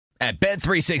At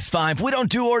Bet365, we don't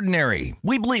do ordinary.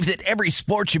 We believe that every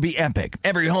sport should be epic.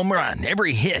 Every home run,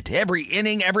 every hit, every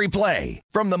inning, every play.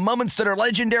 From the moments that are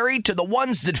legendary to the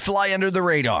ones that fly under the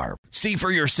radar. See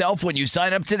for yourself when you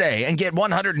sign up today and get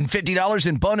 $150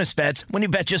 in bonus bets when you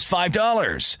bet just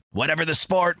 $5. Whatever the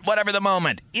sport, whatever the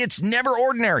moment, it's never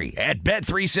ordinary at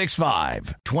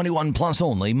Bet365. 21 plus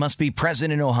only. Must be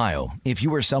present in Ohio. If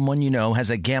you or someone you know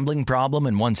has a gambling problem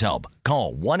and wants help,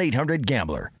 call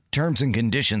 1-800-GAMBLER. Terms and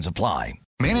conditions apply.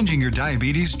 Managing your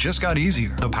diabetes just got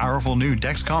easier. The powerful new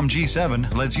Dexcom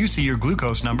G7 lets you see your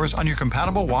glucose numbers on your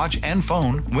compatible watch and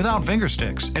phone without finger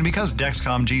sticks. And because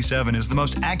Dexcom G7 is the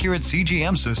most accurate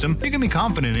CGM system, you can be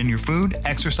confident in your food,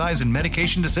 exercise, and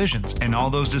medication decisions. And all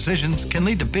those decisions can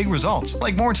lead to big results,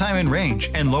 like more time in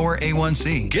range and lower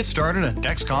A1C. Get started at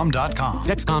Dexcom.com.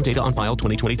 Dexcom data on file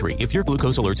 2023. If your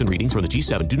glucose alerts and readings from the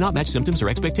G7 do not match symptoms or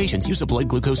expectations, use a blood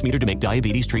glucose meter to make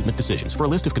diabetes treatment decisions. For a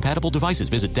list of compatible devices,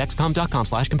 visit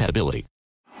Dexcom.com/compatibility.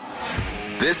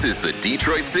 This is the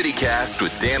Detroit City Cast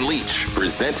with Dan Leach,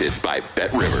 presented by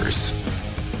BetRivers.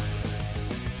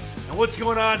 And what's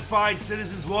going on, fine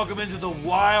citizens? Welcome into the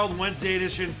wild Wednesday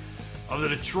edition of the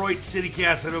Detroit City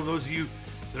Cast. I know those of you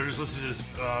that are just listening to this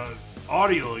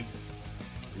audio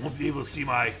won't be able to see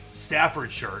my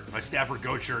Stafford shirt, my Stafford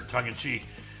goat shirt, tongue-in-cheek.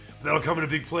 But that'll come in a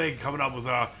big play coming up with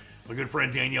my good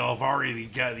friend Danielle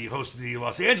Alvari, the host of the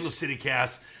Los Angeles City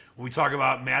Cast, when we talk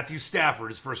about Matthew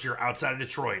Stafford, his first year outside of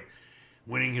Detroit,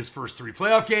 winning his first 3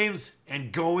 playoff games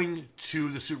and going to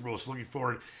the Super Bowl. So looking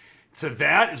forward to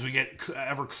that as we get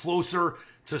ever closer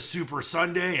to Super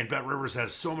Sunday. And BetRivers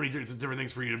has so many different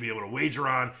things for you to be able to wager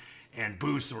on and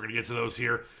boost. And we're going to get to those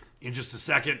here in just a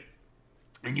second.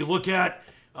 And you look at,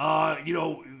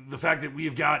 the fact that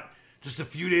we've got just a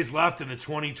few days left in the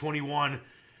 2021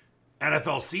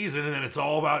 NFL season. And then it's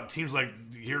all about teams like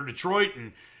here in Detroit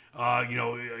and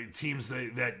teams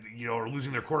that are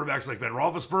losing their quarterbacks like Ben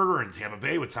Roethlisberger and Tampa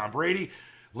Bay with Tom Brady,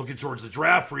 looking towards the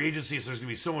draft, free agency. So there's going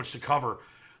to be so much to cover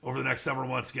over the next several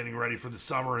months, getting ready for the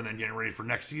summer and then getting ready for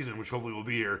next season, which hopefully will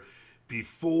be here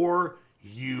before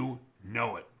you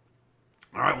know it.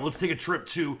 All right, well, let's take a trip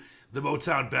to the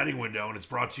Motown betting window, and it's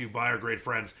brought to you by our great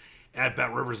friends at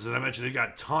BetRivers. As I mentioned, they've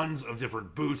got tons of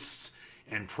different boosts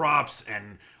and props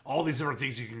and all these different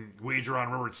things you can wager on.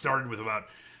 Remember, it started with about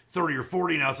 30 or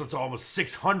 40. Now it's up to almost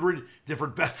 600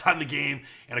 different bets on the game.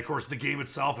 And, of course, the game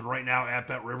itself. And right now at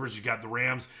BetRivers, you got the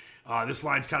Rams. This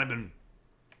line's kind of been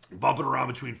bumping around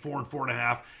between 4 and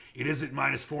 4.5. It is at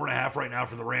minus 4.5 right now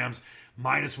for the Rams,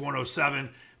 minus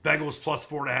 107. Bengals plus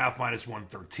 4.5, minus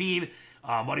 113.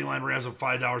 Moneyline Rams up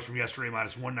 $5 from yesterday,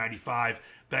 minus 195.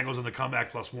 Bengals on the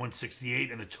comeback, plus 168.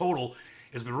 And the total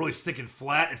has been really sticking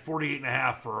flat at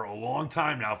 48.5 for a long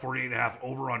time now. 48.5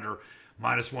 over-under.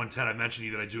 Minus 110. I mentioned to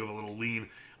you that I do have a little lean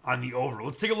on the over.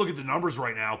 Let's take a look at the numbers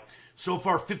right now. So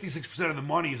far, 56% of the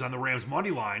money is on the Rams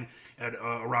money line at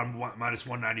around minus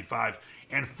 195,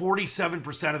 and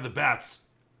 47% of the bets.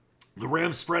 The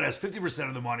Rams spread has 50%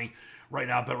 of the money right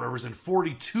now at BetRivers, and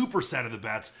 42% of the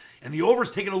bets. And the over's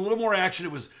taking a little more action.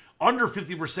 It was under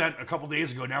 50% a couple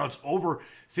days ago. Now it's over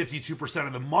 52%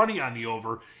 of the money on the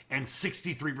over and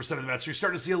 63% of the bets. So you're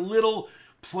starting to see a little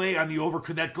play on the over.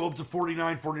 Could that go up to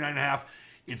 49, 49.5?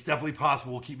 It's definitely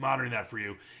possible. We'll keep monitoring that for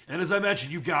you. And as I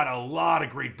mentioned, you've got a lot of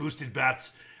great boosted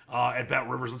bets at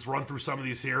BetRivers. Let's run through some of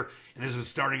these here. And this is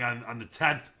starting on the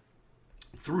 10th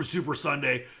through Super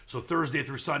Sunday. So Thursday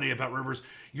through Sunday at BetRivers.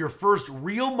 Your first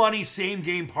real money same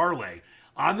game parlay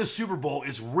on the Super Bowl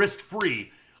is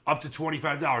risk-free up to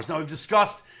 $25. Now, we've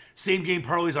discussed same game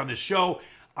parlays on this show.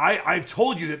 I've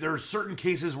told you that there are certain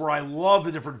cases where I love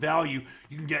the different value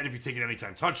you can get if you take an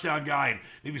anytime touchdown guy and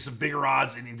maybe some bigger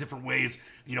odds in different ways,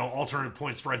 alternate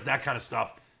point spreads, that kind of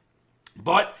stuff.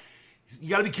 But you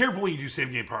got to be careful when you do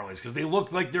same game parlays because they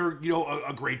look like they're,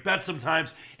 a great bet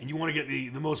sometimes, and you want to get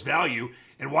the most value.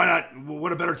 And why not?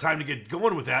 What a better time to get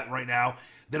going with that right now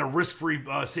than a risk-free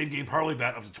same game parlay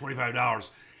bet up to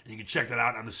 $25. And you can check that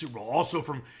out on the Super Bowl. Also,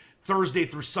 from Thursday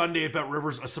through Sunday at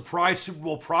BetRivers, a surprise Super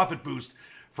Bowl profit boost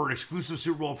for an exclusive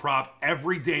Super Bowl prop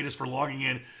every day just for logging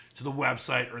in to the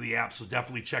website or the app. So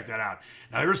definitely check that out.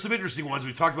 Now, here's some interesting ones.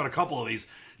 We talked about a couple of these.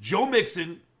 Joe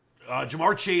Mixon,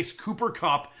 Jamar Chase, Cooper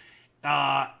Kupp,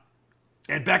 and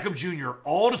Beckham Jr.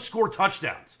 all to score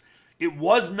touchdowns. It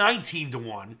was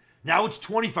 19-1. Now it's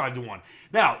 25-1.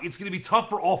 Now, it's going to be tough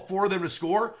for all 4 of them to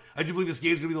score. I do believe this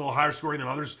game is going to be a little higher scoring than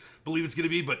others believe it's going to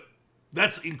be, but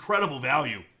that's incredible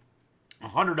value.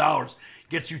 $100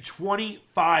 gets you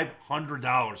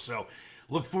 $2,500. So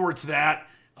look forward to that.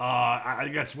 I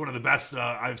think that's one of the best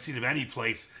I've seen of any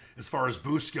place as far as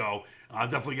boosts go. I've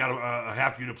definitely got a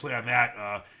half unit play on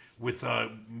that with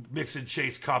Mixon,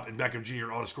 Chase, Kupp, and Beckham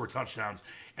Jr. all to score touchdowns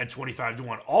at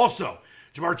 25-1. Also,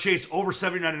 Jamar Chase over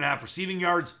 79.5 receiving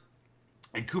yards,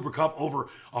 and Cooper Kupp over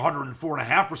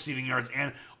 104.5 receiving yards,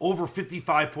 and over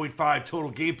 55.5 total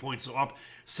game points, so up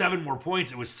 7 more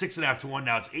points. It was 6.5-1,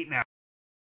 now it's 8.5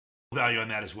 value on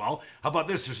that as well. How about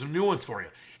this? There's some new ones for you.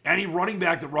 Any running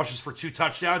back that rushes for 2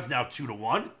 touchdowns, now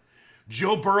 2-1.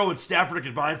 Joe Burrow and Stafford are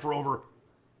combined for over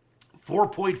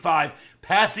 4.5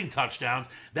 passing touchdowns.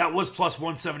 That was plus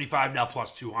 175, now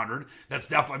plus 200. That's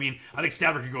definitely, I think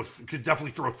Stafford could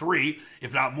definitely throw 3,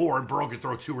 if not more, and Burrow could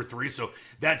throw 2 or 3. So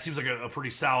that seems like a pretty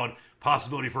solid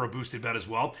possibility for a boosted bet as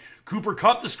well. Cooper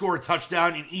Kupp to score a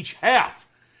touchdown in each half.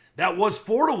 That was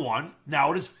 4-1.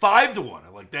 Now it is 5-1. I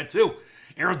like that too.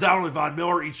 Aaron Donald and Von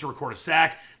Miller each to record a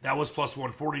sack. That was plus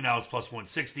 140. Now it's plus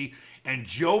 160. And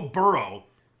Joe Burrow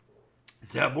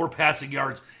to have more passing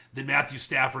yards than Matthew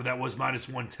Stafford. That was minus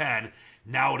 110.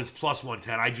 Now it is plus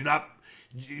 110. I do not.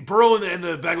 Burrow and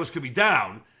the Bengals could be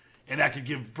down, and that could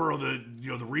give Burrow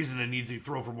the reason to need to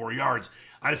throw for more yards.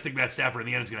 I just think Matt Stafford in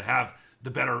the end is going to have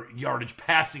the better yardage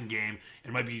passing game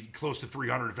and might be close to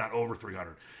 300, if not over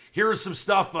 300. Here is some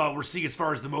stuff we're seeing as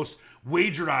far as the most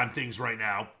wagered on things right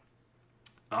now.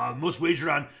 Most wagered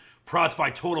on props by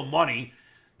total money.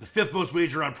 The 5th most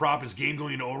wagered on prop is game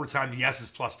going into overtime. The yes is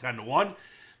plus 10-1.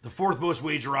 The 4th most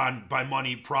wager on by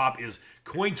money prop is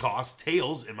coin toss,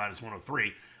 tails, and minus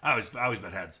 103. I always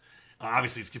bet heads.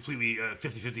 Obviously, it's completely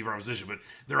 50-50 proposition, but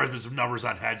there has been some numbers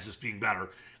on heads just being better.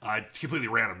 It's completely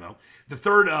random, though. The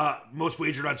 3rd most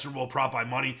wagered on Super Bowl prop by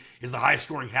money is the highest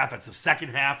scoring half. That's the second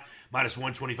half, minus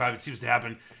 125. It seems to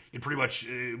happen in pretty much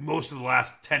most of the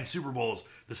last 10 Super Bowls.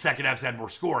 The second half's had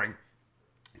more scoring,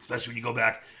 especially when you go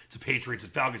back to Patriots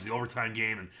and Falcons, the overtime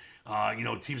game,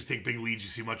 and teams take big leads. You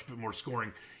see much more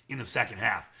scoring in the second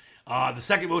half. The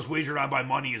second most wagered on by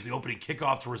money is the opening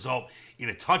kickoff to result in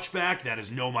a touchback. That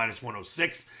is no, minus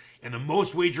 106. And the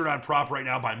most wagered on prop right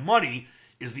now by money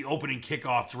is the opening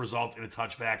kickoff to result in a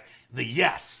touchback. The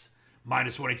yes,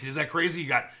 minus 118. Is that crazy? You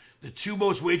got the 2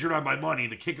 most wagered on by money,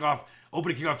 the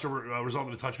opening kickoff to result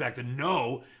in a touchback, the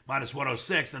no, minus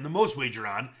 106. And the most wagered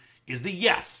on is the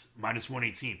yes, minus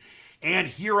 118. And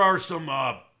here are some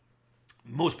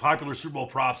most popular Super Bowl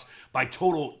props by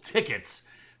total tickets.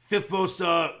 5th most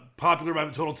popular by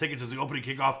total tickets is the opening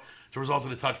kickoff to result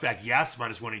in a touchback, yes,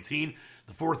 minus 118.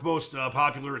 The 4th most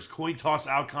popular is coin toss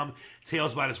outcome,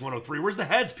 tails, minus 103. Where's the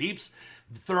heads, peeps?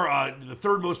 The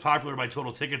 3rd most popular by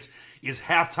total tickets is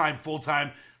halftime,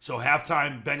 full-time. So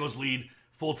halftime, Bengals lead,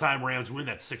 full-time, Rams win.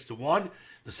 That's 6-1.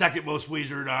 The 2nd most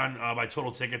wagered on by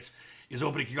total tickets is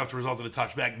opening kickoff to result in a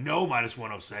touchback, no, minus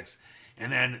 106.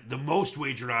 And then the most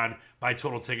wagered on by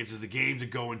total tickets is the game to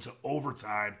go into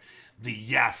overtime. The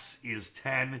yes is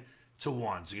 10-1.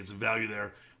 So you get some value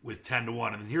there with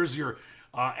 10-1. And here's your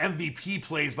MVP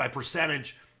plays by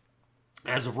percentage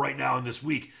as of right now in this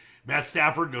week. Matt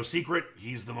Stafford, no secret.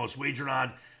 He's the most wagered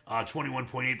on,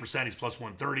 21.8%. He's plus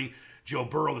 130. Joe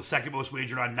Burrow, the 2nd most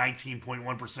wagered on,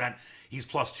 19.1%. He's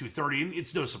plus 230. And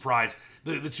it's no surprise.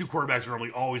 The 2 quarterbacks are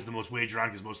normally always the most wagered on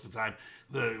because most of the time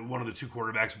one of the 2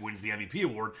 quarterbacks wins the MVP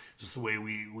award. It's just the way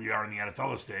we are in the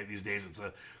NFL these days. It's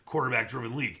a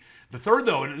quarterback-driven league. The 3rd,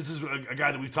 though, and this is a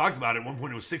guy that we've talked about, at one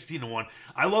point it was 16-1.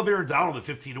 I love Aaron Donald at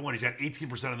 15-1. He's got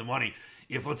 18% of the money.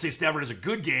 If, let's say, Stafford has a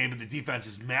good game, but the defense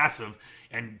is massive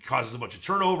and causes a bunch of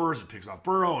turnovers and picks off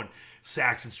Burrow and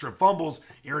sacks and strip fumbles,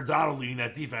 Aaron Donald leading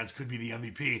that defense could be the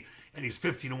MVP, and he's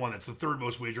 15-1. That's the 3rd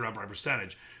most wagered on by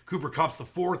percentage. Cooper Kupp's the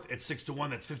 4th at 6-1.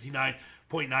 That's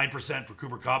 59.9% for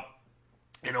Cooper Kupp.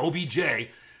 And OBJ,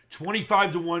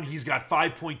 25-1. He's got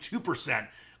 5.2%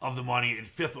 of the money in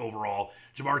 5th overall.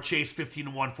 Jamar Chase,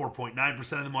 15-1,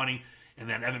 4.9% of the money. And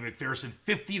then Evan McPherson,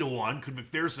 50-1. Could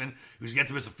McPherson, who's yet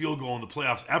to miss a field goal in the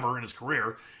playoffs ever in his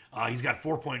career, he's got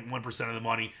 4.1% of the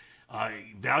money.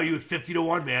 Value at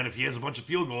 50-1, man. If he has a bunch of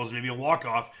field goals, maybe a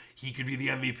walk-off, he could be the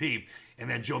MVP. And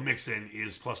then Joe Mixon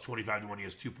is plus 25-1. He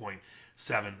has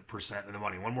 2.7% of the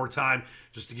money. One more time,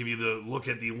 just to give you the look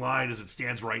at the line as it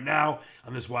stands right now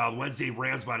on this Wild Wednesday.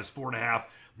 Rams minus 4.5,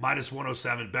 minus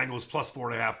 107. Bengals plus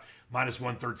 4.5, minus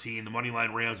 113. The money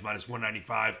line Rams minus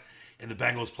 195. And the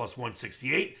Bengals plus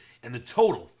 168. And the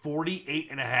total,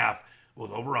 48.5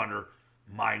 with over-under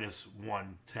minus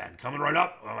 110. Coming right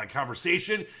up on my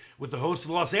conversation with the host of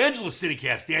the Los Angeles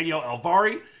CityCast, Danielle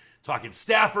Alvari, talking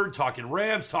Stafford, talking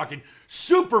Rams, talking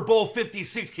Super Bowl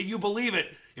 56. Can you believe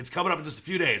it? It's coming up in just a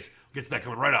few days. We'll get to that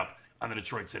coming right up on the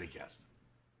Detroit CityCast.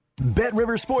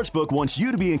 BetRivers Sportsbook wants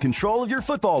you to be in control of your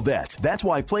football bets. That's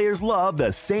why players love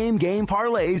the Same Game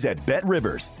Parlays at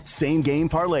BetRivers. Same Game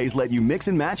Parlays let you mix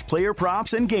and match player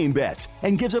props and game bets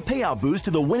and gives a payout boost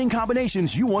to the winning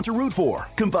combinations you want to root for.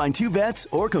 Combine 2 bets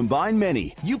or combine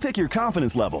many. You pick your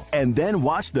confidence level and then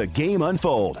watch the game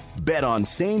unfold. Bet on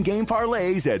Same Game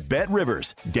Parlays at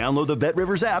BetRivers. Download the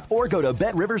BetRivers app or go to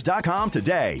BetRivers.com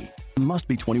today. Must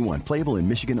be 21. Playable in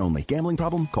Michigan only. Gambling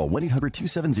problem? Call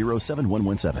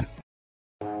 1-800-270-7117.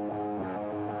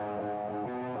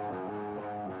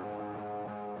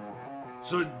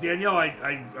 So Danielle,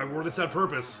 I wore this on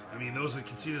purpose. I mean, those that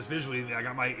can see this visually, I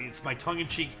got it's my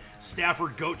tongue-in-cheek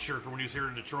Stafford goat shirt from when he was here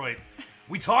in Detroit.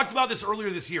 We talked about this earlier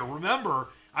this year. Remember,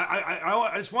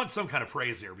 I just want some kind of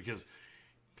praise here because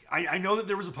I know that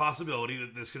there was a possibility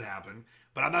that this could happen,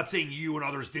 but I'm not saying you and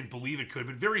others didn't believe it could,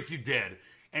 but very few did.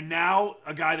 And now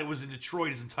a guy that was in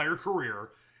Detroit his entire career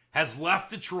has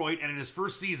left Detroit, and in his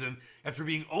first season, after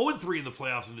being 0-3 in the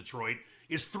playoffs in Detroit,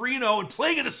 is 3-0 and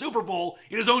playing in the Super Bowl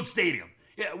in his own stadium.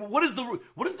 Yeah, what is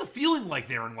the feeling like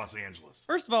there in Los Angeles?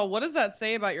 First of all, what does that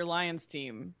say about your Lions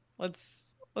team?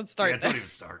 Let's start. Yeah, don't even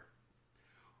start.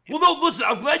 Well, no, listen,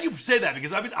 I'm glad you say that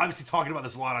because I've been obviously talking about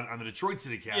this a lot on the Detroit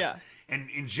CityCast and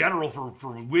in general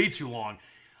for way too long.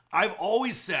 I've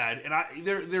always said, and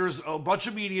there's a bunch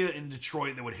of media in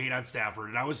Detroit that would hate on Stafford,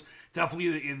 and I was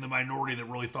definitely in the minority that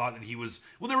really thought that he was,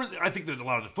 I think that a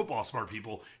lot of the football smart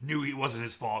people knew it wasn't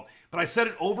his fault, but I said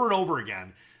it over and over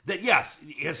again, that yes,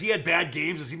 has he had bad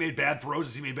games, has he made bad throws,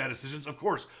 has he made bad decisions? Of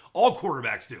course, all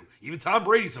quarterbacks do, even Tom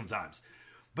Brady sometimes,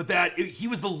 but that he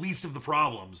was the least of the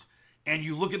problems. And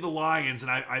you look at the Lions,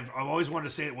 and I've always wanted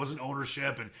to say it wasn't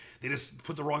ownership, and they just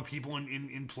put the wrong people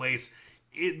in place.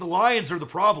 The Lions are the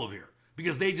problem here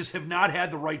because they just have not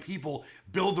had the right people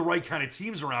build the right kind of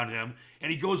teams around him.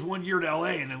 And he goes 1 year to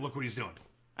LA and then look what he's doing.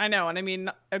 I know. And I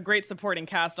mean, a great supporting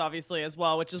cast, obviously, as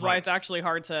well, which is why it's actually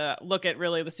hard to look at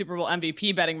really the Super Bowl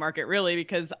MVP betting market, really,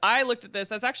 because I looked at this.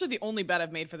 That's actually the only bet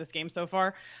I've made for this game so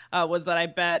far was that I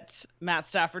bet Matt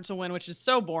Stafford to win, which is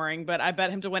so boring. But I bet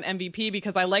him to win MVP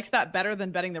because I liked that better than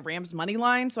betting the Rams money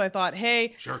line. So I thought,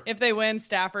 hey, if they win,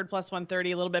 Stafford plus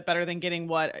 130, a little bit better than getting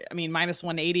minus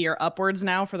 180 or upwards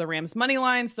now for the Rams money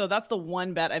line. So that's the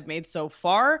one bet I've made so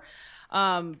far.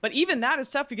 But even that is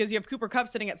tough because you have Cooper Kupp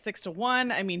sitting at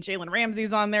 6-1. I mean, Jalen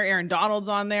Ramsey's on there, Aaron Donald's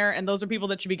on there, and those are people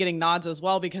that should be getting nods as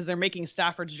well because they're making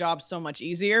Stafford's job so much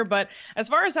easier. But as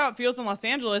far as how it feels in Los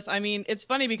Angeles, I mean, it's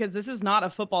funny because this is not a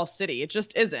football city. It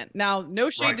just isn't. Now, no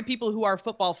shade to people who are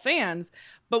football fans,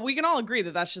 but we can all agree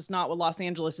that that's just not what Los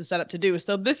Angeles is set up to do.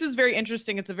 So this is very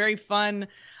interesting. It's a very fun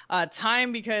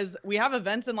time because we have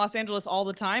events in Los Angeles all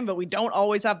the time, but we don't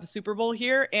always have the Super Bowl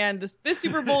here. And this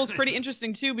Super Bowl is pretty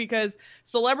interesting too because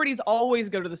celebrities always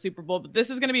go to the Super Bowl, but this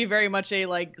is going to be very much a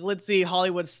like glitzy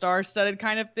Hollywood star-studded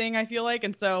kind of thing, I feel like.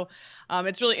 And so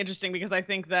it's really interesting because I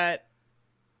think that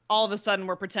all of a sudden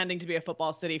we're pretending to be a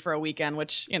football city for a weekend,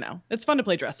 which, you know, it's fun to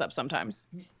play dress up sometimes.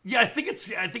 Yeah, I think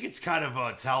it's kind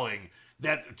of telling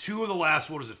that 2 of the last,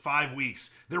 5 weeks,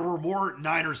 there were more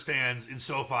Niners fans in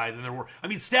SoFi than there were. I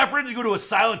mean, Stafford had to go to a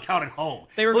silent count at home.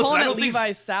 They were calling it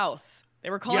Levi's South.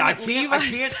 They were calling it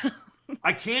Levi's South.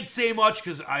 I can't say much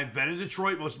because I've been in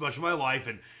Detroit much of my life,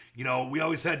 and you know we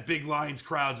always had big Lions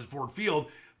crowds at Ford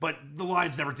Field, but the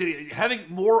Lions never did it. Having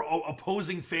more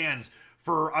opposing fans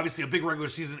for obviously a big regular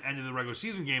season end of the regular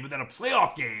season game, but then a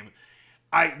playoff game.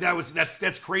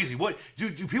 That's crazy. What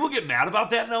do people get mad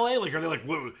about that in LA? Like, are they like,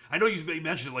 whoa? I know you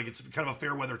mentioned it, like it's kind of a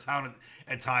fair weather town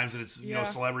at times, and it's you know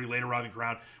celebrity late arriving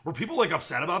crowd. Were people like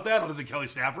upset about that, other than Kelly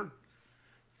Stafford?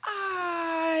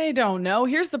 I don't know.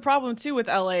 Here's the problem too with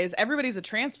LA is everybody's a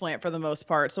transplant for the most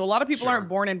part. So a lot of people aren't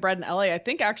born and bred in LA. I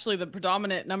think actually the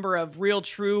predominant number of real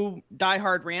true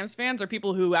diehard Rams fans are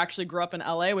people who actually grew up in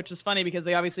LA, which is funny because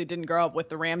they obviously didn't grow up with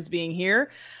the Rams being here.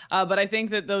 But I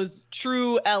think that those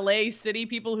true LA city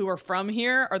people who are from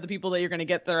here are the people that you're going to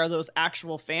get that are those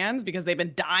actual fans because they've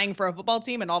been dying for a football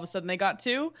team and all of a sudden they got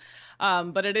two.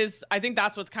 But I think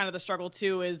that's what's kind of the struggle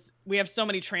too, is we have so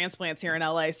many transplants here in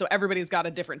LA. So everybody's got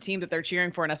a different team that they're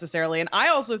cheering for necessarily. And I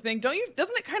also think, doesn't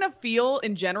it kind of feel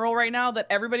in general right now that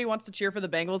everybody wants to cheer for the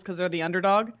Bengals because they're the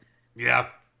underdog? Yeah,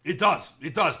 it does.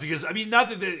 It does. Because I mean, I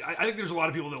think there's a lot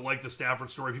of people that like the Stafford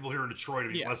story. People here in Detroit,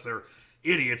 unless they're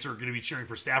idiots, are going to be cheering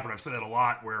for Stafford. I've said that a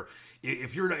lot where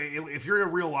if you're a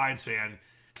real Lions fan,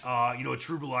 a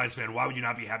true blue Lions fan, why would you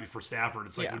not be happy for Stafford?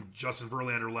 It's like when Justin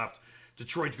Verlander left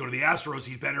Detroit to go to the Astros,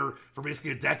 he'd been there for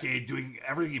basically a decade doing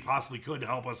everything he possibly could to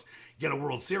help us get a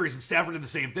World Series, and Stafford did the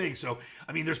same thing. So,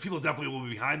 I mean, there's people definitely will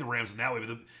be behind the Rams in that way,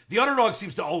 but the underdog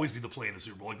seems to always be the play in the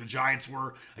Super Bowl, like the Giants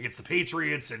were against the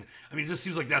Patriots, and I mean, it just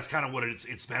seems like that's kind of what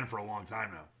it's been for a long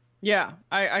time now. Yeah,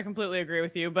 I completely agree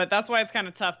with you, but that's why it's kind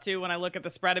of tough too when I look at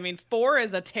the spread. I mean, 4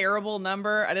 is a terrible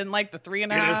number. I didn't like the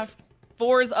 3.5.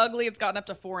 4 is ugly. It's gotten up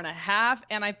to 4.5,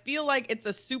 and I feel like it's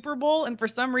a Super Bowl. And for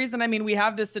some reason, I mean, we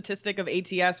have this statistic of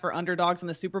ATS for underdogs in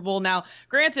the Super Bowl. Now,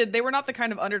 granted, they were not the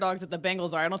kind of underdogs that the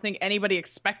Bengals are. I don't think anybody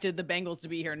expected the Bengals to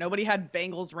be here. Nobody had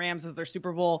Bengals Rams as their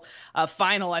Super Bowl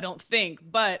final, I don't think.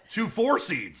 But 2 4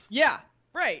 seeds. Yeah,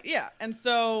 right. Yeah, and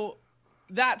so.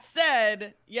 That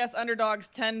said, yes, underdogs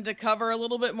tend to cover a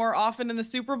little bit more often in the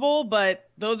Super Bowl, but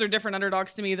those are different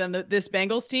underdogs to me than this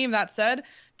Bengals team. That said,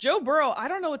 Joe Burrow, I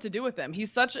don't know what to do with him.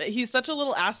 He's such a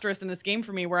little asterisk in this game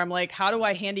for me where I'm like, how do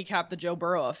I handicap the Joe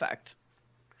Burrow effect?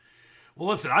 Well,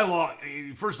 listen,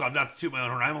 first off, not to toot my own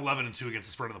horn, I'm 11-2 against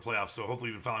the spread in the playoffs, so hopefully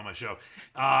you've been following my show.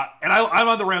 And I'm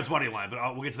on the Rams money line,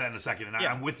 but we'll get to that in a second. And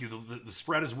I'm with you. The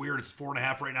spread is weird. It's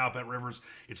 4.5 right now at Bet Rivers.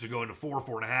 It's been going to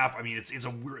 4.5. I mean, it's a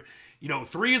weird,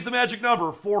 3 is the magic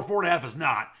number, 4.5 is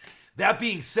not. That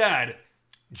being said,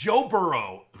 Joe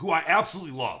Burrow, who I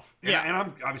absolutely love, and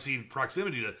I'm obviously in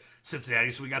proximity to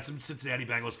Cincinnati, so we got some Cincinnati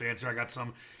Bengals fans here. I got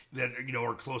some that,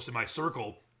 are close to my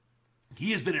circle.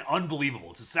 He has been unbelievable.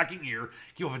 It's his second year.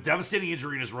 He had a devastating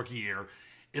injury in his rookie year.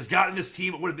 Has gotten this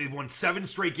team, they've won 7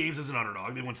 straight games as an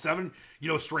underdog. They won 7,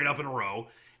 straight up in a row.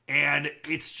 And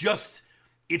it's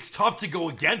tough to go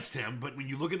against him. But when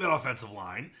you look at that offensive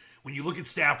line, when you look at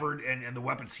Stafford and the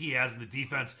weapons he has and the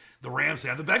defense the Rams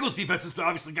have, the Bengals defense has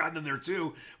obviously gotten them there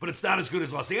too, but it's not as good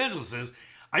as Los Angeles is.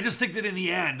 I just think that in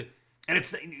the end, and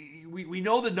we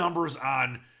know the numbers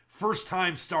on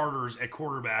first-time starters at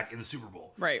quarterback in the Super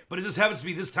Bowl. Right. But it just happens to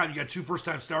be this time you got 2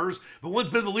 first-time starters, but one's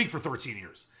been in the league for 13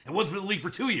 years, and one's been in the league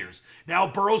for 2 years.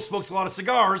 Now, Burrow smokes a lot of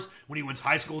cigars when he wins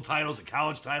high school titles and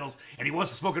college titles, and he wants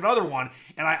to smoke another one,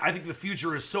 and I think the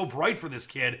future is so bright for this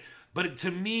kid. But to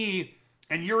me,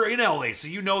 and you're in LA, so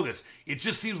you know this, it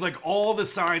just seems like all the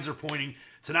signs are pointing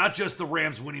to not just the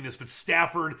Rams winning this, but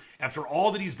Stafford, after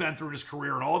all that he's been through in his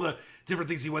career and all the different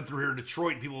things he went through here in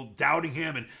Detroit, and people doubting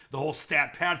him and the whole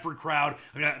Stat Padford crowd.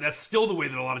 I mean, that's still the way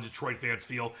that a lot of Detroit fans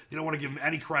feel. They don't want to give him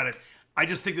any credit. I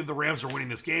just think that the Rams are winning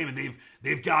this game, and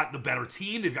they've got the better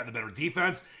team, they've got the better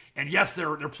defense, and yes,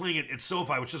 they're playing it at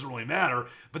SoFi, which doesn't really matter,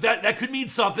 but that could mean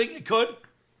something. It could.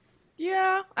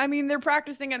 Yeah, I mean, they're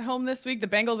practicing at home this week. The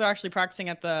Bengals are actually practicing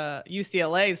at the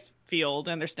UCLA's field,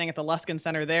 and they're staying at the Luskin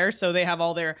Center there. So they have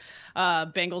all their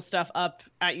Bengals stuff up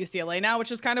at UCLA now,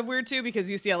 which is kind of weird too, because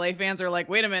UCLA fans are like,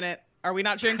 wait a minute, are we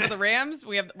not cheering for the Rams?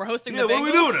 We're hosting the Bengals. What are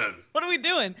we doing then? What are we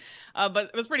doing? But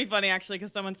it was pretty funny, actually,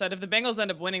 because someone said if the Bengals end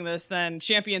up winning this, then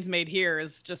champions made here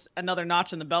is just another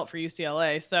notch in the belt for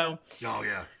UCLA. So. Oh,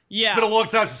 yeah. Yeah. It's been a long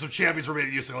time since some champions were made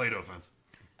at UCLA, no offense.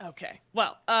 Okay.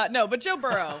 Well, no, but Joe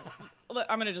Burrow,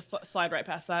 I'm going to just slide right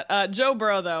past that. Joe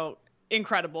Burrow, though,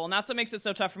 incredible. And that's what makes it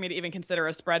so tough for me to even consider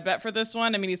a spread bet for this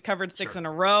one. I mean, he's covered 6 in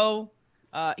a row.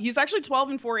 He's actually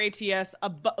 12-4 ATS,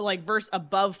 versus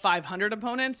above 500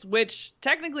 opponents, which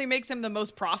technically makes him the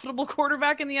most profitable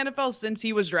quarterback in the NFL since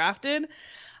he was drafted.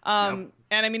 And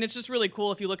I mean, it's just really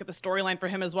cool if you look at the storyline for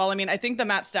him as well. I mean, I think the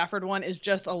Matt Stafford one is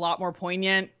just a lot more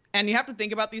poignant. And you have to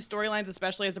think about these storylines,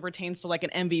 especially as it pertains to like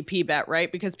an MVP bet,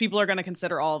 right? Because people are going to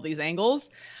consider all of these angles.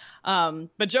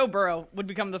 But Joe Burrow would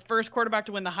become the first quarterback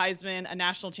to win the Heisman, a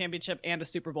national championship, and a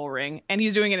Super Bowl ring. And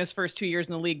he's doing it in his first 2 years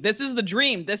in the league. This is the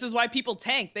dream. This is why people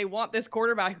tank. They want this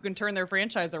quarterback who can turn their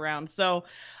franchise around. So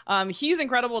he's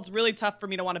incredible. It's really tough for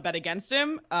me to want to bet against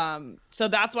him. So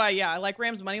that's why, I like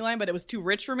Rams money line, but it was too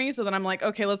rich for me. So then I'm like,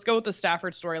 okay, let's go with the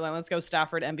Stafford storyline. Let's go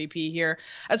Stafford MVP here.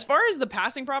 As far as the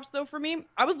passing props, though, for me,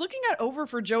 I was looking at over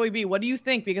for Joey B. What do you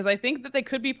think? Because I think that they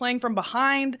could be playing from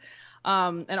behind.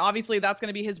 And obviously that's going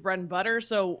to be his bread and butter.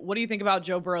 So what do you think about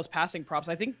Joe Burrow's passing props?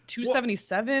 I think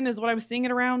 277 is what I was seeing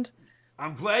it around.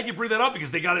 I'm glad you bring that up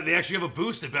because they actually have a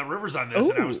boost at Bet Rivers on this.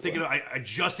 Ooh. And I was thinking, I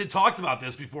just had talked about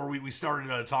this before we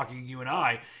started talking, you and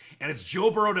I, and it's Joe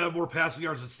Burrow to have more passing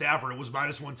yards than Stafford. It was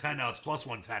 -110, now it's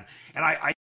 +110. And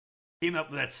I came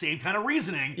up with that same kind of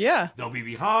reasoning. Yeah. They'll be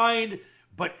behind,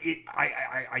 but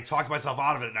I talked myself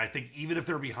out of it. And I think even if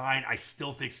they're behind, I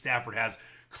still think Stafford has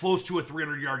close to a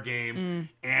 300-yard game.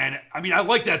 And I mean, I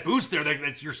like that boost there.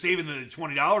 That you're saving the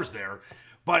 $20 there.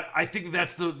 But I think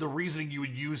that's the reasoning you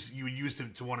would use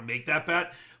to want to make that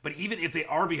bet. But even if they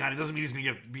are behind, it doesn't mean he's going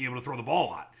to be able to throw the ball a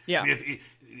lot. Yeah. I mean,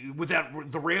 with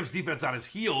the Rams defense on his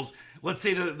heels, let's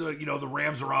say the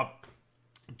Rams are up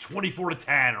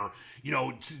 24-10 or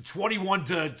 21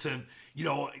 to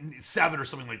 7 or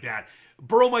something like that.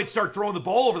 Burrow might start throwing the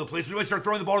ball over the place, but he might start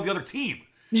throwing the ball to the other team.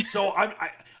 So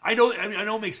I know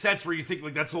it makes sense where you think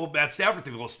like that's the whole Matt Stafford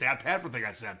thing, the whole Stat Padford thing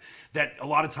I said, that a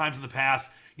lot of times in the past,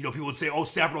 people would say, oh,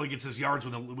 Stafford only gets his yards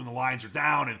when the Lions are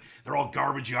down and they're all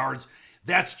garbage yards.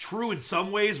 that's true in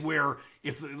some ways where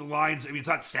if the Lions, I mean, it's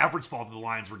not Stafford's fault that the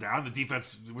Lions were down. The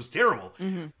defense was terrible.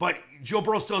 But Joe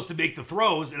Burrow still has to make the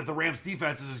throws, and if the Rams'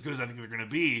 defense is as good as I think they're going to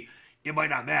be, it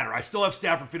might not matter. I still have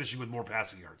Stafford finishing with more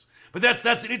passing yards. But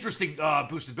that's an interesting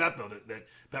boosted bet, though, that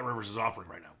BetRivers is offering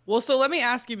right now. Well, so let me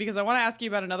ask you, because I want to ask you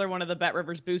about another one of the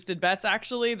BetRivers boosted bets,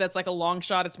 actually. That's like a long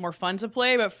shot. It's more fun to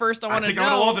play. But first, I want to know. I think I'm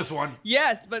going to love this one.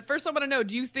 Yes, but first I want to know,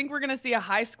 do you think we're going to see a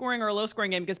high-scoring or a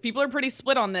low-scoring game? Because people are pretty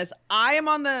split on this. I'm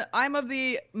of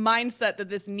the mindset that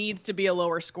this needs to be a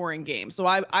lower-scoring game. So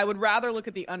I would rather look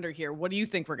at the under here. What do you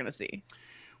think we're going to see?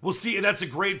 Well, see, that's a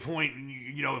great point.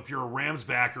 You know, if you're a Rams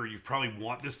backer, you probably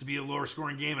want this to be a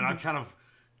lower-scoring game. And I've kind of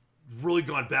really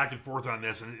gone back and forth on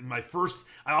this. And in my first,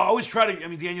 I always try to, I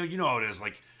mean, Daniel, you know how it is.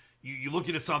 Like, you look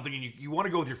at something and you want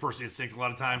to go with your first instinct a lot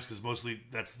of times because mostly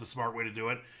that's the smart way to do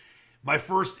it. My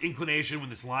first inclination when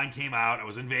this line came out, I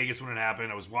was in Vegas when it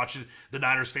happened. I was watching the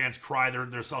Niners fans cry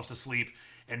themselves to sleep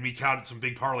and me counted some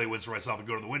big parlay wins for myself and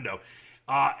go to the window.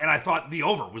 And I thought the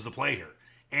over was the play here.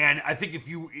 And I think if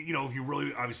you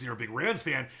really obviously are a big Rams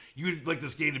fan, you'd like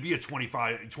this game to be a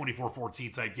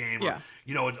 24-14 type game, or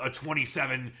a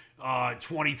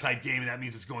 27-20 type game, and that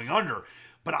means it's going under.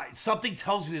 But something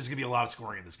tells me there's going to be a lot of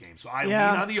scoring in this game, so I lean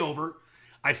on the over.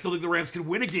 I still think the Rams can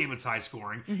win a game that's high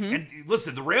scoring. And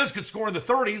listen, the Rams could score in the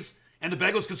 30s, and the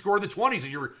Bengals could score in the 20s,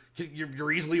 and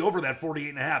you're easily over that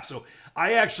 48.5. So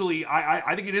I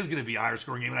think it is going to be a higher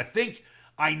scoring game, and I think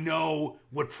I know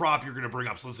what prop you're going to bring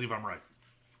up. So let's see if I'm right.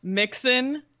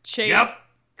 Mixon,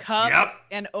 Chase, Kupp,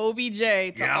 and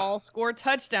OBJ to all score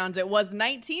touchdowns. It was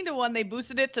 19-1. They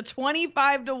boosted it to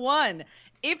 25-1.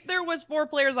 If there was 4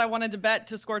 players I wanted to bet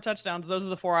to score touchdowns, those are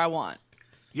the 4 I want.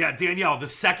 Yeah, Danielle, the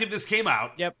second this came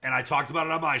out, and I talked about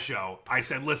it on my show, I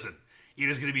said, listen, it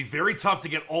is going to be very tough to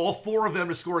get all 4 of them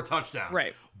to score a touchdown.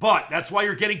 Right. But that's why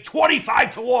you're getting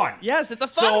 25-1. Yes, it's a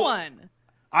fun one.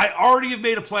 I already have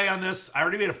made a play on this. I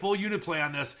already made a full unit play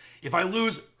on this. If I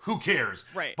lose, who cares?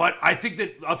 Right. But I think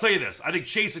that, I'll tell you this, I think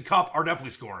Chase and Kupp are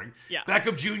definitely scoring. Yeah.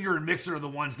 Beckham Jr. and Mixon are the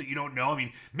ones that you don't know. I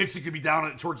mean, Mixon could be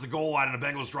down towards the goal line and the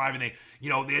Bengals drive and they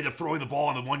end up throwing the ball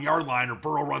on the 1 yard line or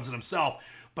Burrow runs it himself.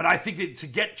 But I think that to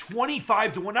get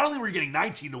 25-1, not only were you getting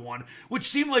 19-1, which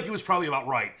seemed like it was probably about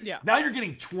right. Yeah. Now you're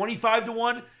getting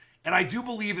 25-1. And I do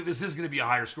believe that this is going to be a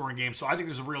higher scoring game, so I think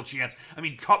there's a real chance. I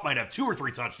mean, Kupp might have 2 or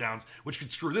 3 touchdowns, which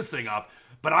could screw this thing up.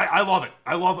 But I love it.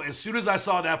 I love it. As soon as I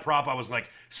saw that prop, I was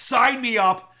like, sign me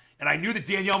up. And I knew that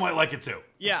Danielle might like it too.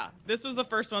 Yeah, this was the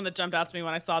first one that jumped out to me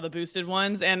when I saw the boosted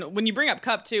ones. And when you bring up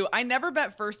Kupp too, I never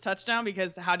bet first touchdown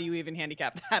because how do you even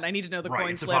handicap that? I need to know the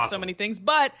coin flip, so many things.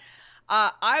 But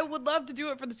I would love to do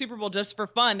it for the Super Bowl just for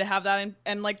fun to have that.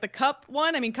 And like the Kupp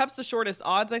one, I mean, Kupp's the shortest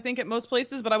odds, I think, at most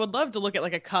places. But I would love to look at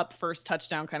like a Kupp first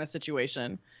touchdown kind of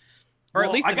situation. Or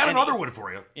at least I got another one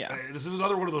for you. Yeah. This is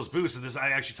another one of those boosts. And I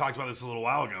actually talked about this a little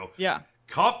while ago. Yeah.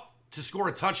 Kupp to score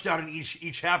a touchdown in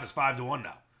each half is 5-1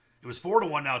 now. It was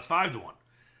 4-1. Now it's 5-1.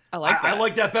 I like that. I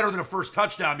like that better than a first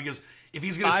touchdown because if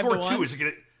he's going to score 2, is it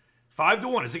going to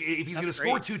 5-1? If he's going to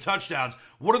score 2 touchdowns,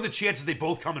 what are the chances they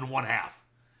both come in one half?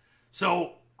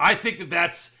 So I think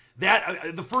that's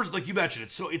the first, like you mentioned,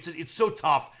 it's so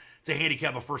tough to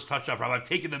handicap a first touchdown prop. I've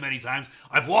taken them many times.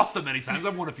 I've lost them many times.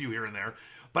 I've won a few here and there.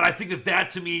 But I think that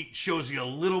to me shows you a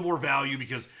little more value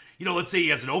because, let's say he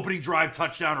has an opening drive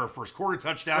touchdown or a first quarter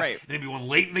touchdown, and maybe one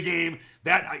late in the game.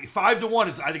 That 5-1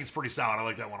 is, I think it's pretty solid. I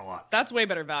like that one a lot. That's way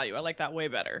better value. I like that way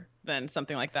better than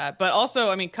something like that. But also,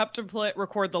 I mean, Kupp to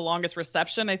record the longest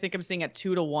reception, I think I'm seeing at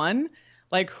 2-1.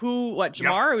 Like Jamar?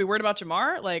 Yep. Are we worried about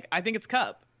Jamar? Like, I think it's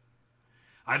Kupp.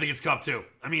 I think it's Kupp too.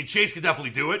 I mean, Chase could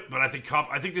definitely do it, but I think Kupp.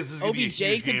 I think this is going to be a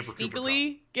huge game for Cooper Kupp. OBJ could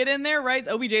sneakily get in there, right?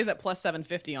 OBJ's at plus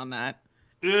 750 on that.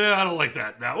 Yeah, I don't like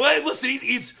that. Now, well, listen,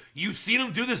 you've seen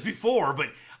him do this before, but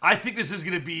I think this is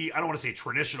going to be. I don't want to say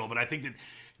traditional, but I think that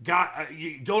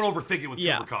don't overthink it with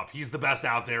Cooper Kupp. He's the best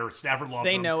out there. Stafford loves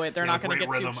him. They know it. They're not going to get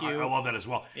rhythm. too cute. I love that as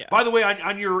well. Yeah. By the way,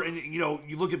 on your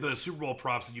you look at the Super Bowl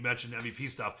props that you mentioned, MVP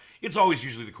stuff. It's always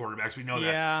usually the quarterbacks. We know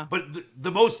that. Yeah. But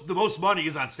the most money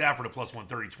is on Stafford at plus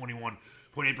 130,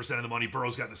 21.8% of the money.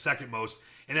 Burrow's got the second most.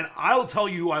 And then I'll tell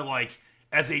you who I like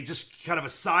as a just kind of a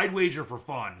side wager for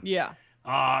fun. Yeah.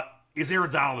 Is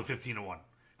Aaron Donald at 15-1.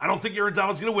 I don't think Aaron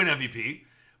Donald's going to win MVP,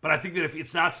 but I think that if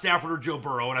it's not Stafford or Joe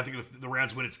Burrow, and I think if the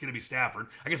Rams win, it's going to be Stafford.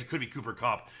 I guess it could be Cooper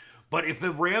Kupp. But if the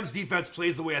Rams defense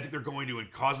plays the way I think they're going to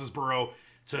and causes Burrow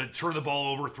to turn the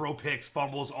ball over, throw picks,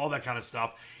 fumbles, all that kind of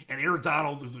stuff, and Aaron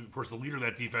Donald, of course, the leader of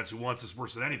that defense who wants this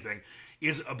worse than anything,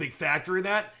 is a big factor in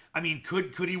that. I mean,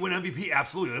 could he win MVP?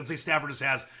 Absolutely. Let's say Stafford just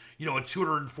has a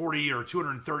 240 or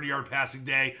 230 yard passing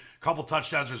day, a couple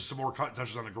touchdowns, there's some more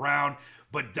touches on the ground.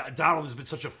 but Donald has been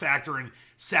such a factor in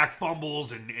sack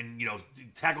fumbles and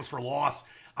tackles for loss.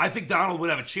 I think Donald would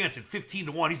have a chance at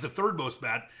 15-1. He's the third most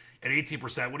bet at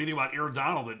 18%. What do you think about Aaron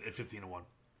Donald at 15-1?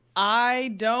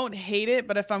 I don't hate it,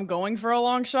 but if I'm going for a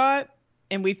long shot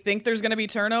and we think there's going to be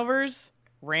turnovers,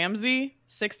 Ramsey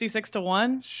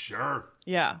 66-1. Sure.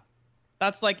 Yeah.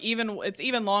 That's like it's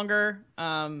even longer.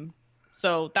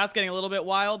 So that's getting a little bit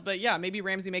wild, but yeah, maybe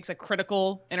Ramsey makes a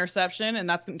critical interception and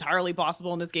that's entirely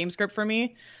possible in this game script for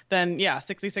me. Then yeah,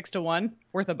 66-1,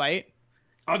 worth a bite.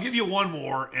 I'll give you one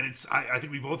more, and I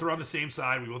think we both are on the same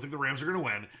side. We both think the Rams are going to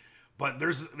win. But there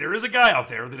is a guy out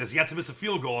there that has yet to miss a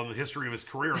field goal in the history of his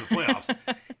career in the playoffs.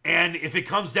 And if it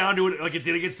comes down to it like it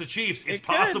did against the Chiefs, it's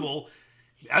possible.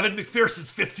 Evan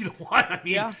McPherson's 50-1. I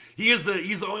mean,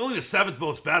 he's only the seventh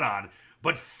most bet on,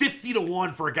 but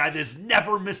 50-1 for a guy that has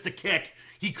never missed a kick.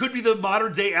 He could be the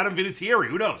modern day Adam Vinatieri.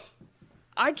 Who knows?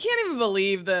 I can't even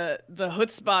believe the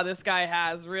chutzpah this guy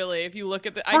has, really. If you look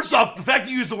at First off, the fact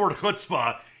you use the word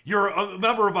chutzpah, you're a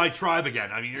member of my tribe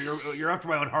again. I mean, you're after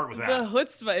my own heart with that. The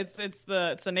chutzpah, it's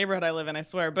the neighborhood I live in, I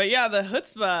swear. But yeah, the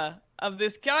chutzpah of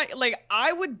this guy, like,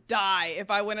 I would die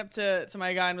if I went up to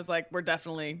my guy and was like, we're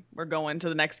going to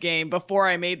the next game. Before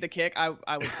I made the kick, I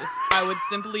would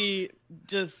simply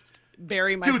just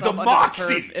bury myself under the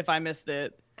turf if I missed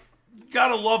it.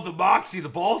 Gotta love the moxie, the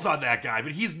balls on that guy,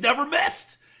 but he's never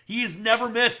missed. He has never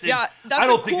missed. Yeah,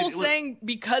 that's a cool saying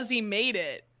because he made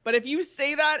it. But if you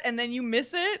say that and then you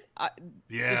miss it,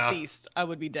 deceased, I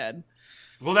would be dead.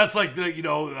 Well, that's like the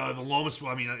Lomas.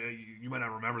 I mean, you might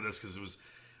not remember this because it was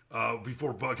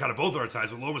before kind of both our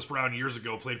times. But Lomas Brown years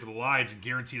ago played for the Lions and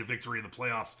guaranteed a victory in the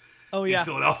playoffs. Oh, yeah. In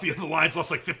Philadelphia, the Lions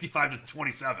lost like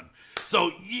 55-27.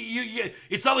 So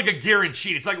it's not like a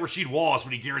guarantee. It's like Rasheed Wallace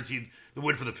when he guaranteed the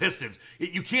win for the Pistons.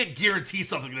 You can't guarantee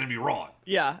something going to be wrong.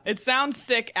 Yeah, it sounds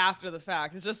sick after the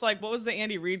fact. It's just like, what was the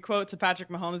Andy Reid quote to Patrick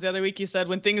Mahomes the other week? He said,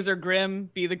 when things are grim,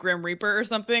 be the Grim Reaper or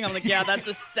something. I'm like, yeah, that's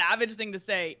a savage thing to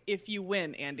say if you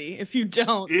win, Andy. If you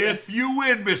don't. If you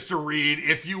win, Mr. Reid,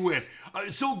 if you win.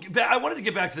 So I wanted to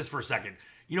get back to this for a second.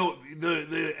 You know,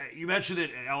 you mentioned that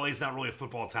LA is not really a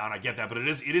football town. I get that, but it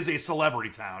is a celebrity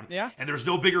town. Yeah. And there's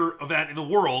no bigger event in the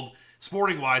world,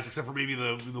 sporting wise, except for maybe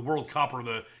the World Cup or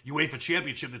the UEFA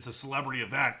Championship. That's a celebrity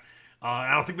event.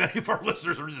 I don't think many of our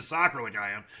listeners are into soccer like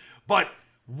I am. But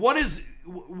what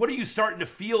are you starting to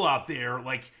feel out there?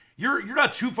 Like you're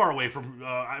not too far away from.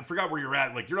 I forgot where you're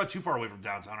at. Like you're not too far away from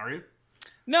downtown, are you?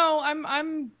 No,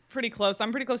 I'm pretty close.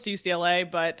 I'm pretty close to UCLA,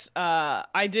 but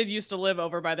I did used to live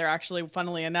over by there, actually,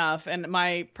 funnily enough. And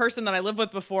my person that I lived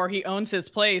with before, he owns his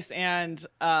place, and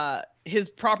his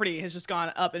property has just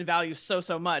gone up in value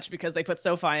so much because they put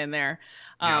SoFi in there.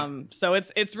 So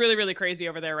it's really, really crazy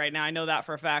over there right now. I know that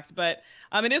for a fact. But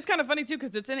it is kind of funny, too,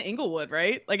 because it's in Inglewood,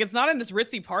 right? Like, it's not in this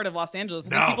ritzy part of Los Angeles. I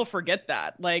think people forget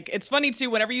that. Like, it's funny, too,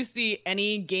 whenever you see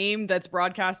any game that's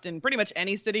broadcast in pretty much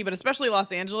any city, but especially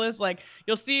Los Angeles, like,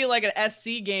 you'll see, like, an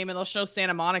SC game, and they'll show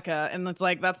Santa Monica, and it's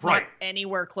like, that's not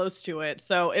anywhere close to it.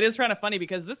 So it is kind of funny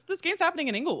because this game's happening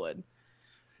in Inglewood.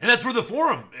 And that's where the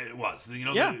Forum was, the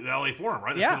LA Forum,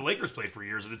 right? That's where the Lakers played for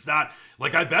years. And it's not,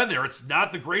 like I've been there, it's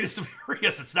not the greatest of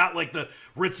areas. It's not like the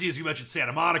ritzy, as you mentioned,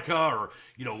 Santa Monica or,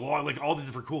 like all the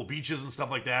different cool beaches and stuff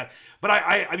like that. But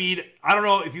I mean, I don't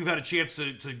know if you've had a chance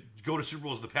to go to Super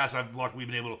Bowls in the past. I've luckily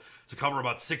been able to cover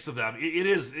about 6 of them. It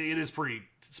is pretty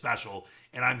special.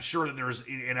 And I'm sure that there's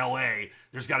in LA,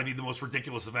 there's got to be the most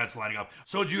ridiculous events lining up.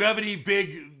 So do you have any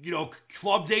big,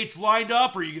 club dates lined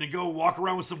up? Or are you going to go walk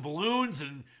around with some balloons?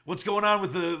 And what's going on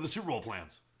with the Super Bowl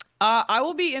plans? I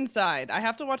will be inside. I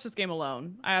have to watch this game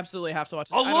alone. I absolutely have to watch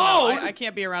this. Alone? I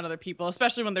can't be around other people,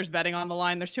 especially when there's betting on the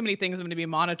line. There's too many things I'm going to be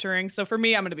monitoring. So for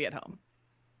me, I'm going to be at home.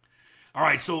 All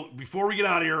right. So before we get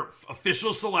out of here,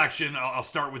 official selection, I'll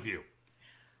start with you.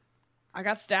 I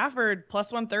got Stafford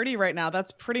plus 130 right now.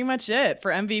 That's pretty much it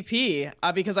for MVP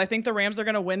because I think the Rams are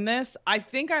going to win this. I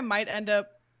think I might end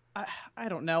up, I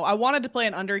don't know. I wanted to play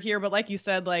an under here, but like you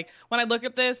said, like when I look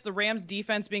at this, the Rams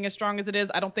defense being as strong as it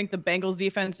is, I don't think the Bengals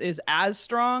defense is as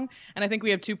strong. And I think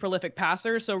we have 2 prolific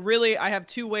passers. So really I have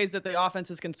 2 ways that the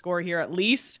offenses can score here at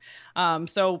least.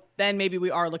 So then maybe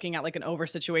we are looking at like an over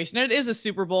situation. And it is a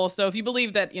Super Bowl. So if you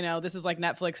believe that, this is like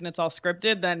Netflix and it's all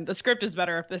scripted, then the script is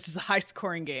better if this is a high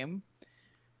scoring game.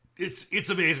 It's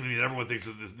amazing to me that everyone thinks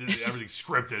that everything's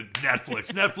scripted.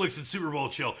 Netflix and Super Bowl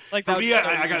chill. Like for me,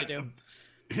 I got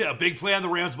a big play on the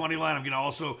Rams money line. I'm going to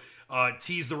also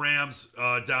tease the Rams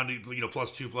down to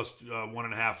 +2,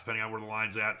 +1.5, depending on where the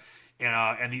line's at.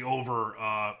 and the over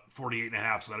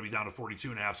 48.5, so that'll be down to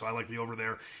 42.5. So I like the over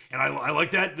there, and I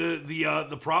like that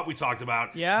the prop we talked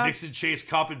about. Yeah, Mixon, Chase,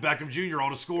 Kupp, and Beckham Jr. all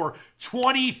to score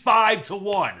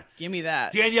 25-1. Give me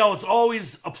that, Danielle. It's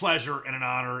always a pleasure and an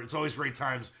honor. It's always great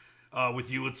times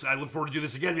with you. I look forward to do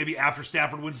this again, maybe after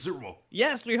Stafford wins the Super Bowl.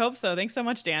 Yes, we hope so. Thanks so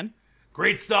much, Dan.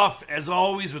 Great stuff as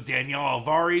always with Danielle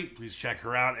Alvari. Please check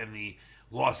her out, and the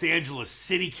Los Angeles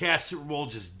CityCast Super Bowl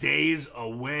just days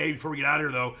away. Before we get out of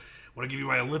here, though, I want to give you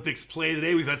my Olympics play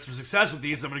today. We've had some success with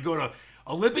these. I'm going to go to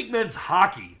Olympic men's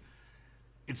hockey.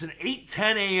 It's an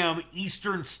 8:10 a.m.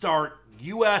 Eastern start,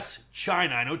 U.S.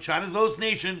 China. I know China's the host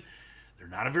nation. They're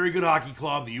not a very good hockey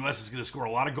club. The U.S. is going to score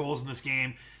a lot of goals in this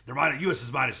game. U.S.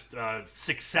 is minus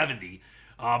 670,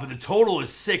 but the total is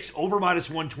 6, over minus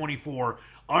 124,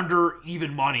 under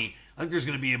even money. I think there's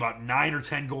going to be about 9 or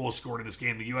 10 goals scored in this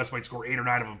game. The U.S. might score 8 or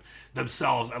 9 of them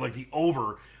themselves. I like the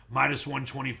over minus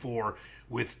 124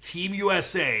 with Team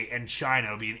USA and China.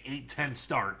 It'll be an 8:10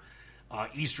 start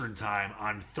Eastern time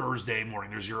on Thursday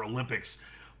morning. There's your Olympics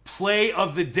play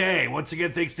of the day. Once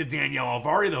again, thanks to Danielle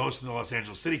Alvari, the host of the Los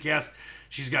Angeles CityCast.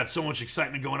 She's got so much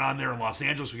excitement going on there in Los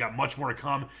Angeles. We got much more to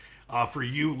come for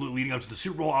you leading up to the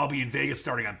Super Bowl. I'll be in Vegas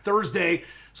starting on Thursday,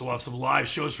 so we'll have some live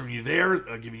shows from you there,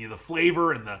 giving you the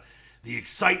flavor and the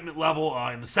excitement level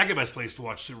in the second best place to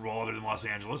watch Super Bowl other than Los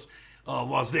Angeles,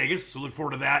 Las Vegas. So look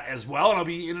forward to that as well. And I'll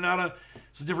be in and out of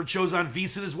some different shows on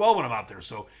VSiN as well when I'm out there.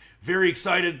 So very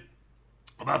excited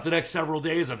about the next several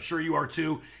days. I'm sure you are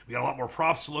too. We got a lot more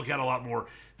props to look at, a lot more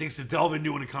things to delve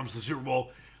into when it comes to the Super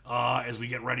Bowl as we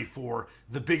get ready for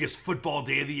the biggest football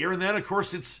day of the year. And then, of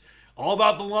course, it's all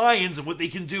about the Lions and what they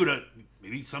can do to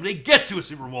maybe someday get to a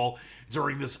Super Bowl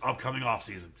during this upcoming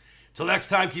offseason. Till next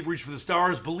time, keep reaching for the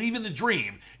stars. Believe in the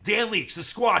dream. Dan Leach, the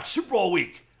Squatch, Super Bowl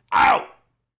week. Out!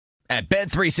 At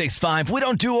Bet365, we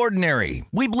don't do ordinary.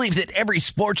 We believe that every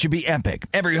sport should be epic.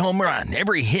 Every home run,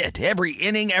 every hit, every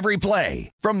inning, every play.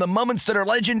 From the moments that are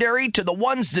legendary to the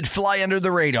ones that fly under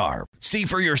the radar. See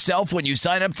for yourself when you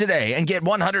sign up today and get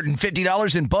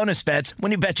 $150 in bonus bets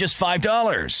when you bet just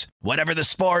 $5. Whatever the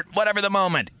sport, whatever the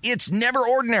moment, it's never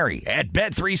ordinary at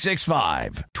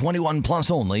Bet365. 21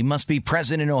 plus only. Must be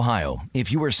present in Ohio.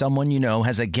 If you or someone you know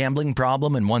has a gambling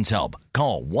problem and wants help,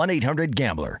 call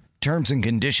 1-800-GAMBLER. Terms and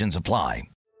conditions apply.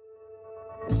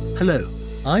 Hello,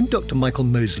 I'm Dr. Michael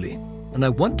Mosley, and I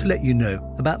want to let you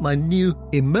know about my new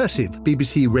immersive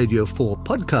BBC Radio 4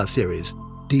 podcast series,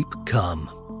 Deep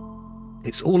Calm.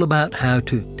 It's all about how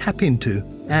to tap into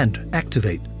and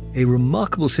activate a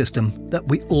remarkable system that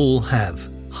we all have,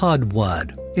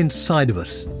 hardwired inside of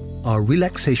us, our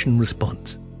relaxation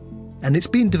response. And it's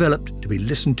been developed to be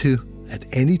listened to at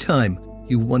any time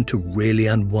you want to really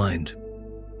unwind.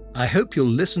 I hope you'll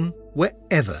listen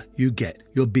wherever you get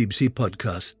your BBC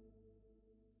podcasts.